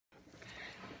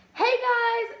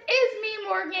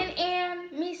Ryan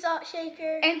and me, Salt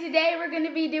Shaker. And today we're going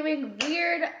to be doing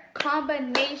weird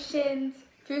combinations,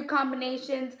 food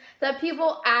combinations that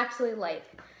people actually like.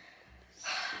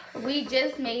 We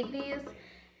just made these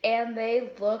and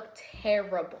they look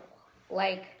terrible.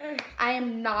 Like, I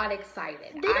am not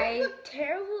excited. They don't look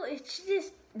terrible. It's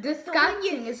just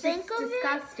disgusting. It's just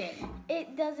disgusting.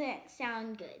 It doesn't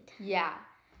sound good. Yeah.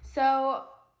 So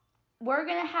we're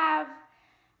gonna have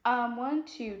 5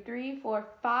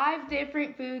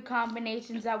 different food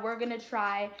combinations that we're gonna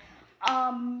try.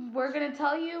 We're gonna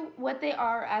tell you what they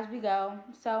are as we go.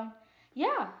 So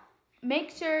yeah.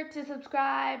 Make sure to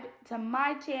subscribe to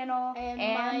my channel and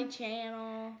my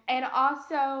channel. And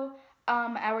also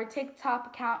our TikTok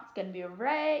account is gonna be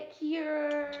right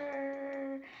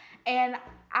here. And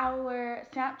our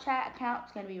Snapchat account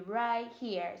is going to be right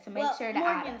here. So make sure to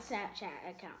add Morgan's Snapchat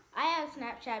account. I have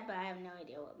Snapchat, but I have no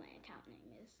idea what my account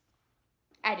name is.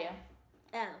 I do.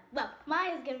 Oh, well,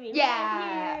 mine is going to be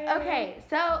right here. Okay,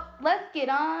 so let's get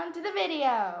on to the video.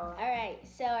 All right,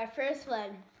 so our first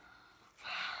one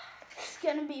is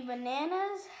going to be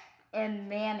bananas. And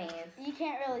mayonnaise. You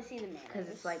can't really see the mayonnaise. Because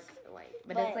it's like white,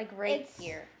 but it's like right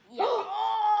here. Yeah.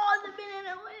 Oh, the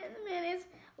banana one and the mayonnaise.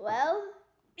 Well...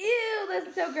 Ew, this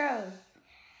is so gross.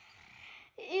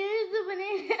 Here's the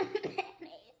banana mayonnaise.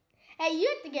 Hey, you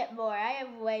have to get more. I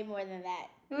have way more than that.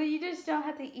 Well, you just don't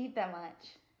have to eat that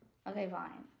much. Okay,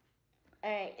 fine. All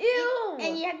right. Ew.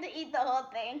 And you have to eat the whole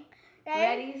thing.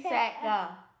 Ready, set, go.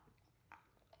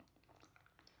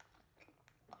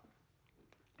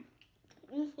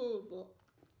 It's horrible.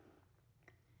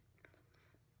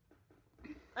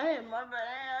 I have more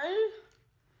bananas.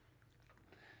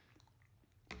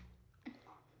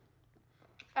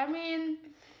 I mean,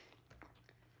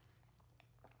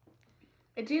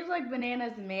 it tastes like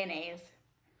bananas and mayonnaise.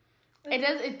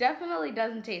 It definitely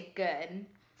doesn't taste good,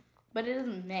 but it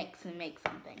doesn't mix and make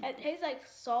something. It tastes like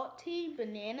salty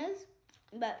bananas,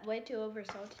 but way too over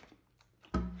salty.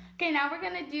 Okay, now we're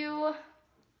gonna do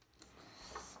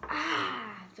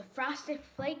the Frosted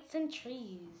Flakes and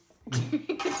cheese.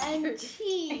 And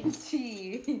cheese. And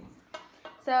cheese.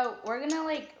 So we're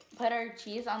gonna put our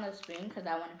cheese on the spoon because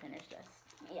I want to finish this.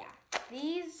 Yeah,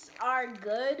 these are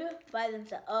good by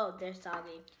themselves. Oh, they're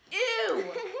soggy. Ew!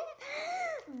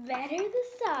 Better the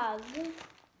sog.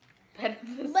 Better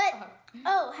the sog.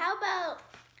 Oh, how about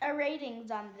our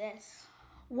ratings on this?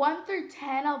 1 through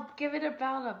 10, I'll give it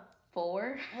about a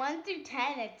 4. 1 through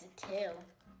 10, it's a 2.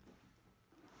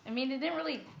 I mean, it didn't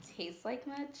really taste like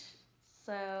much,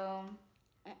 so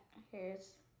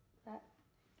here's that.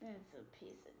 It's a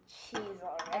piece of cheese,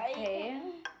 all right. Okay.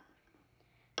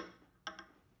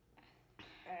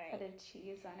 Right. Put a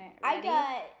cheese on it. Ready?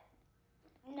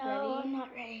 No, ready, I'm not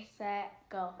ready. Set,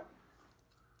 go.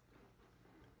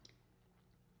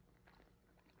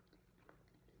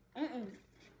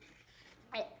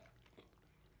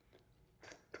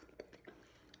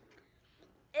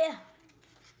 Yeah.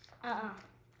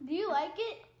 Do you like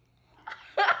it?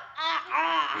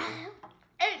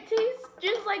 It tastes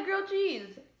just like grilled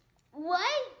cheese.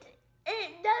 What?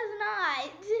 It does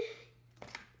not.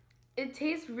 It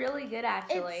tastes really good,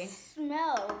 actually. It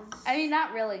smells. I mean,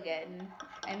 not really good.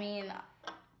 I mean...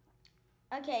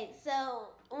 Okay,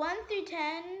 so 1 through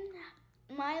 10,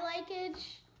 my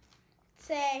likeage,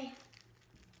 say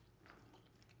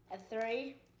a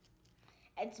 3.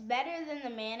 It's better than the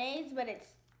mayonnaise, but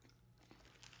it's...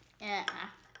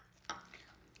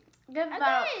 Give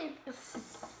about okay.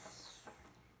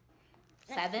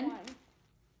 7.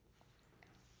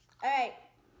 All right.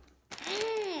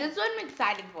 This one I'm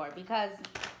excited for because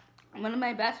one of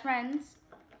my best friends,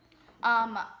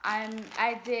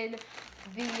 I did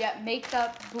the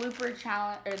makeup blooper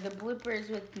challenge, or the bloopers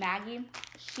with Maggie.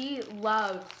 She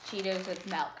loves Cheetos with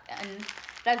milk, and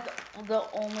that's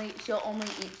she'll only eat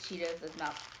Cheetos with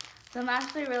milk. So I'm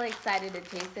actually really excited to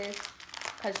taste this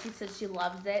because she says she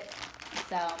loves it.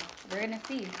 So we're gonna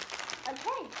see.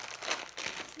 Okay,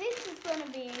 this is gonna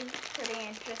be pretty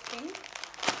interesting.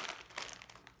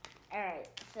 All right,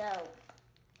 so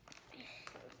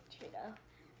Cheeto.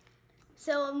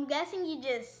 So I'm guessing you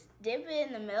just dip it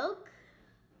in the milk.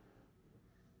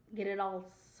 Get it all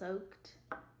soaked.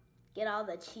 Get all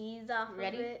the cheese off of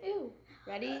it. Ew.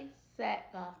 Ready,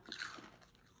 set, go.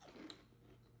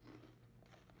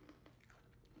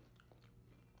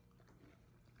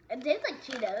 It tastes like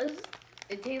Cheetos.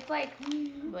 It tastes like,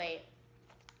 wait.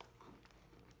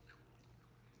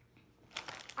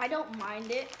 I don't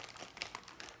mind it.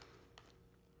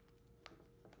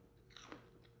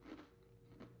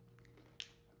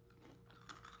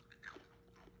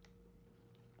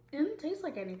 It doesn't taste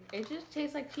like anything. It just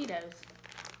tastes like Cheetos.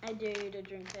 I dare you to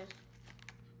drink this.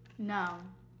 No.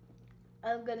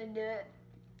 I'm gonna do it.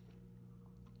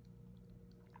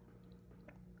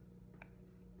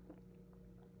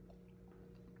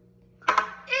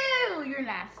 Ew, you're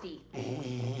nasty. Is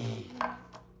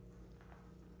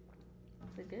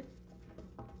it good?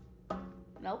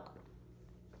 Nope.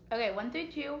 Okay, 1 through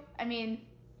 2. I mean,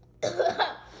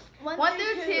 1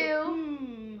 through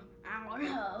 2. I don't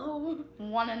know.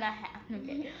 1.5.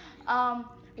 Okay.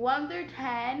 1 through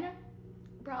 10.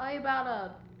 Probably about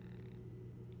a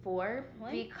 4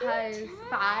 because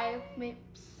 5. Maybe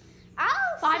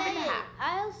I'll 5.5.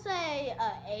 I'll say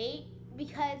 8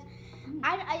 because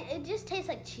it just tastes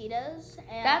like Cheetos.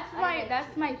 And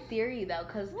That's my theory though,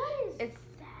 cause what is it's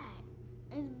that?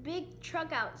 It's a big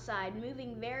truck outside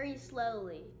moving very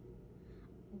slowly.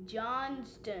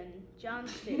 Johnston truck.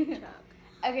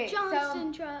 okay.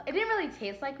 Johnston So truck. it didn't really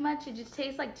taste like much. It just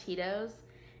tastes like Cheetos,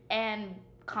 and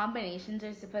combinations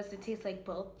are supposed to taste like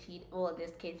both well, in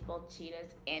this case, both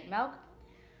Cheetos and milk.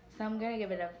 So I'm gonna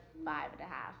give it a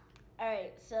 5.5. All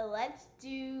right, so let's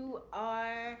do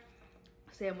our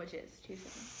Sandwiches.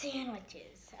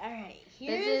 sandwiches. All right, This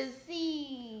here's is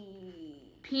the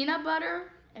peanut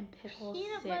butter and pickle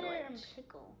peanut sandwich. butter and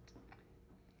pickle.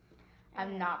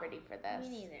 I'm not ready for this. Me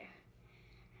neither.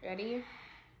 Ready?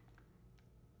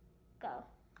 Go.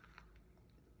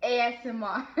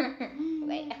 ASMR.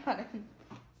 Wait, hold on.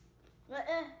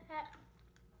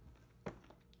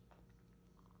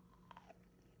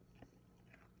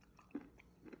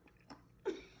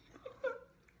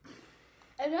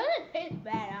 It doesn't taste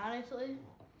bad, honestly.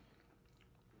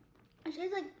 It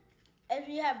tastes like if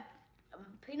you have a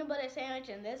peanut butter sandwich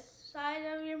in this side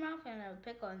of your mouth and a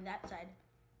pickle on that side.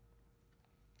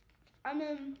 I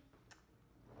mean,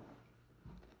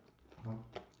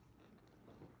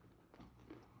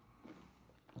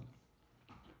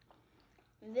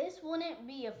 this wouldn't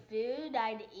be a food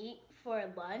I'd eat for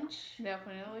lunch,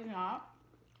 Definitely not.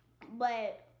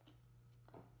 but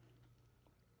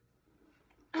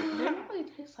It didn't really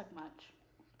taste like much.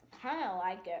 I kind of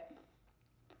like it.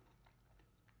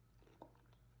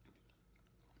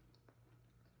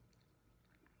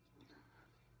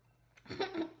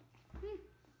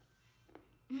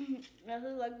 This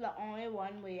is like the only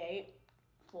one we ate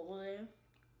fully.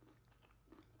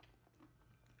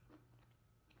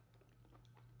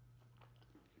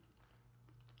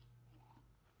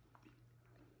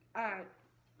 Alright.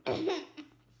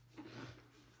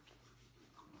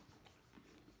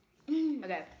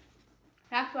 Okay.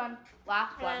 Next one.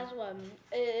 Last one. Last one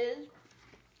is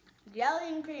jelly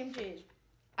and cream cheese.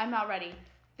 I'm not ready.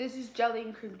 This is jelly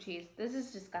and cream cheese. This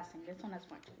is disgusting. This one has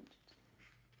more cream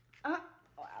cheese.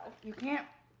 Wow. You can't.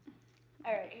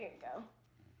 Alright, here you go.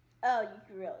 Oh,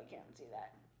 you really can't see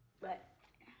that. But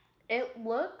It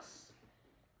looks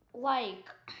like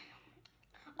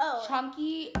oh,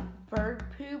 chunky bird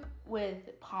poop with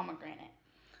pomegranate.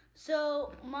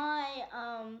 so my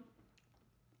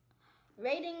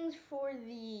ratings for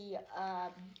the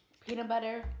Peanut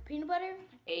butter, peanut butter,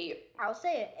 8. I'll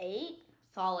say an 8.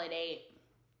 Solid 8.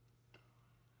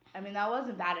 I mean, that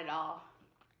wasn't bad at all.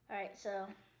 Alright, so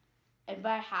If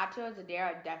I had to as a dare,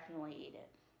 I'd definitely eat it.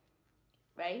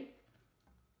 Right?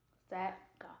 Set,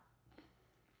 go.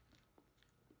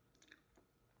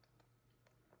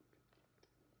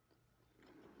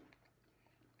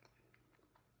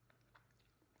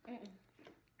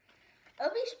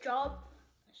 it'll be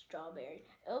strawberry.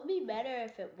 It'll be better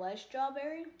if it was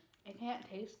strawberry. I can't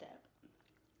taste it.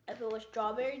 If it was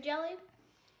strawberry jelly,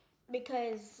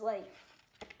 because like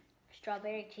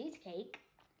strawberry cheesecake.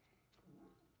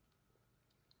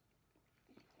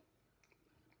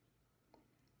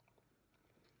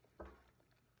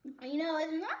 You know,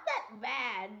 it's not that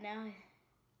bad. Now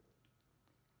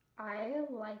I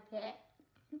like it.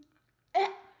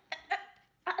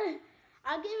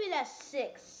 I'll give it a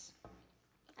 6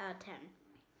 out of 10.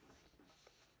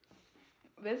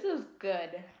 This is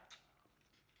good.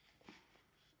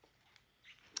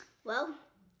 Well,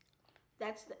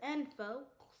 that's the end, folks.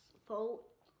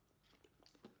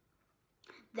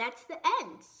 That's the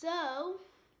end. So,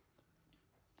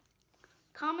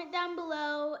 comment down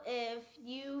below if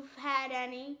you've had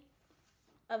any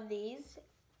of these.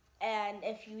 And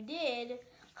if you did,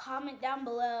 comment down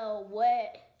below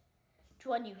which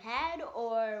one you had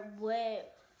or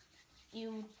what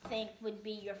you think would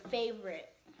be your favorite.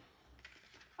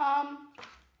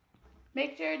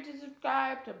 Make sure to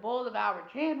subscribe to both of our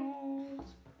channels.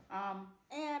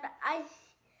 And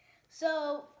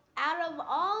so out of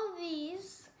all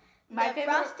these, My the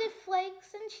favorite- Frosted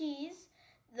Flakes and cheese,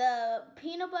 the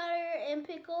peanut butter and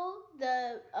pickle,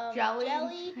 the jelly,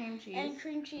 jelly and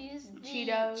cream cheese, the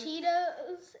Cheetos.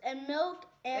 Cheetos and milk,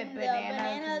 and And the bananas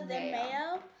bananas and and mayo.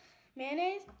 mayo,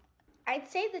 Mayonnaise? I'd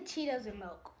say the Cheetos and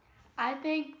milk. I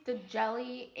think the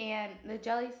jelly and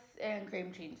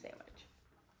cream cheese sandwich.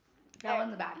 That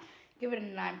one's bad. Give it a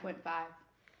 9.5.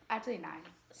 Actually 9.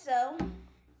 So,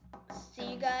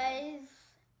 see you guys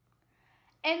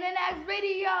in the next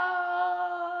video.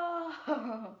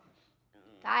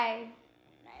 Bye.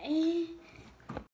 Bye.